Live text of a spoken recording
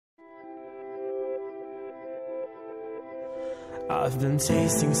I've been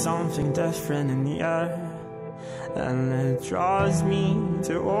tasting something different in the air, and it draws me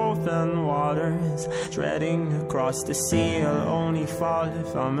to open waters. Treading across the sea, I'll only fall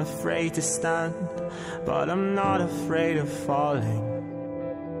if I'm afraid to stand, but I'm not afraid of falling.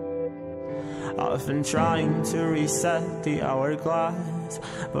 I've been trying to reset the hourglass,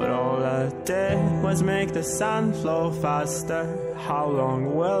 but all I did was make the sand flow faster. How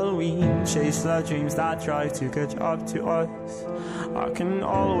long will we chase the dreams that try to catch up to us? I can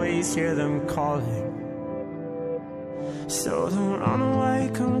always hear them calling. So don't run away,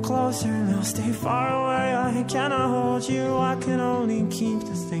 come closer, now stay far away. I cannot hold you, I can only keep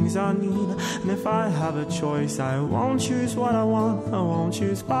the things I need. And if I have a choice, I won't choose what I want, I won't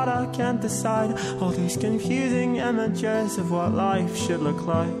choose what I can't decide. All these confusing images of what life should look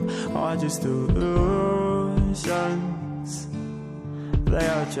like are just illusions. They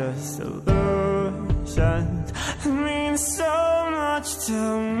are just illusions. It means so much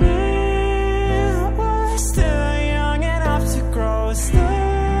to me. We're still young enough to grow, still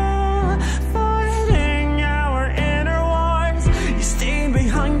fighting our inner wars. You stayed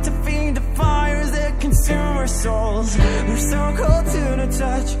behind to feed the fires that consume our souls. We're so cold to the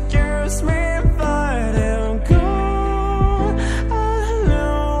touch, it gives me a fighting cold. I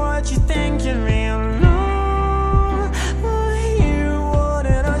know what you think of me, I know what you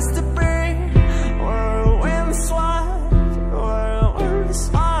wanted us to be. Whirlwind swept, whirlwind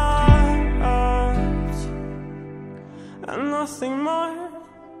swept, and nothing more.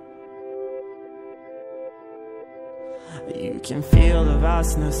 You can feel the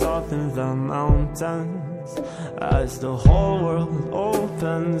vastness up in the mountains as the whole world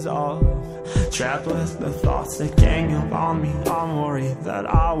opens up. Trapped with the thoughts that gang up on me, I'm worried that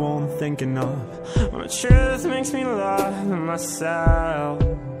I won't think enough. When the truth makes me laugh at myself.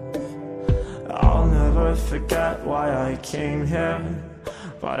 I'll never forget why I came here,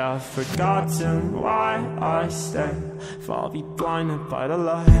 but I've forgotten why I stay. If I'll be blinded by the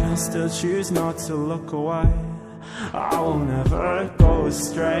light, I'll still choose not to look away. I will never go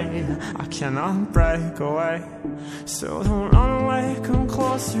astray, I cannot break away. So don't run away, come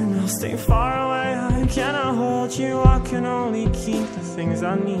closer, now stay far away. I cannot hold you, I can only keep the things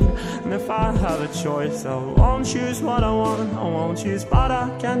I need. And if I have a choice, I won't choose what I want, I won't choose what I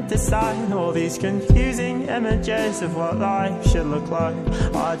can't decide. All these confusing images of what life should look like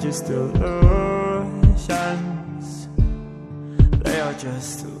are just illusions. They are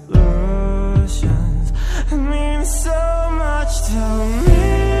just illusions. It means so much to me.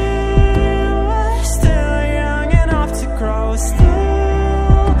 We're still young enough to grow,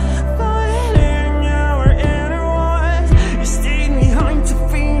 still fighting our inner wars. You stayed behind to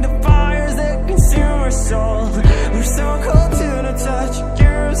feed the fires that consume our souls. We're so cold to the touch, it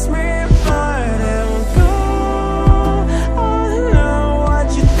gives me a fighting cold. I know what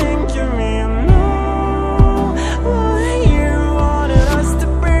you think of me, I know what you wanted us to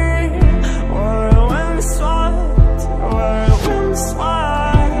be. Whirlwind swept, whirlwind swept.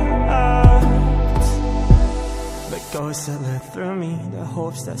 The ghosts that live through me, the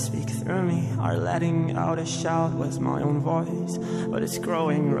hopes that speak through me, are letting out a shout with my own voice, but it's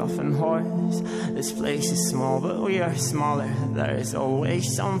growing rough and hoarse. This place is small, but we are smaller. There is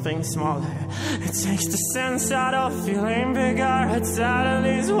always something smaller. It takes the sense out of feeling bigger outside of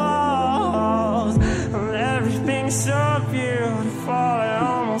these walls. And everything's so beautiful, I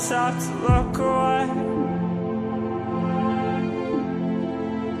almost have to look away.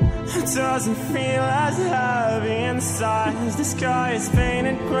 It doesn't feel as heavy inside as the sky is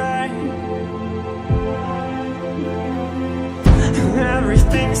painted gray. And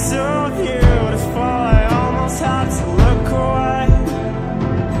everything's so beautiful, I almost have to look away.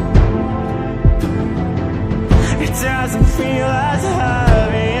 It doesn't feel as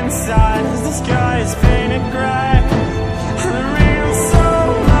heavy inside as the sky is painted gray. And it means so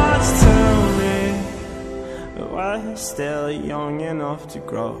much to me. We're still young enough to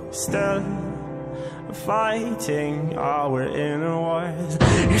grow, still fighting our inner wars.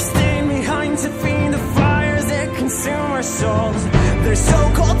 You're staying behind to feed the fires that consume our souls. They're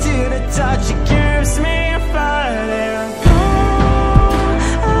so cold to the touch, it gives me a fighting cold.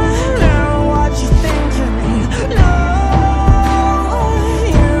 I know what you think of me, know what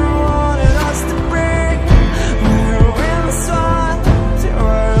you wanted us to bring. Whirlwind swept,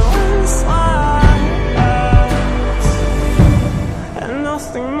 whirlwind swept, and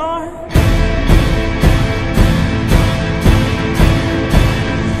nothing more.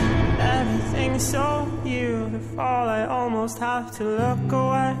 Everything's so beautiful, I almost have to look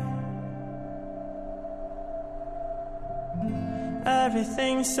away.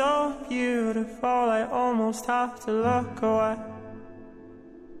 Everything's so beautiful, I almost have to look away.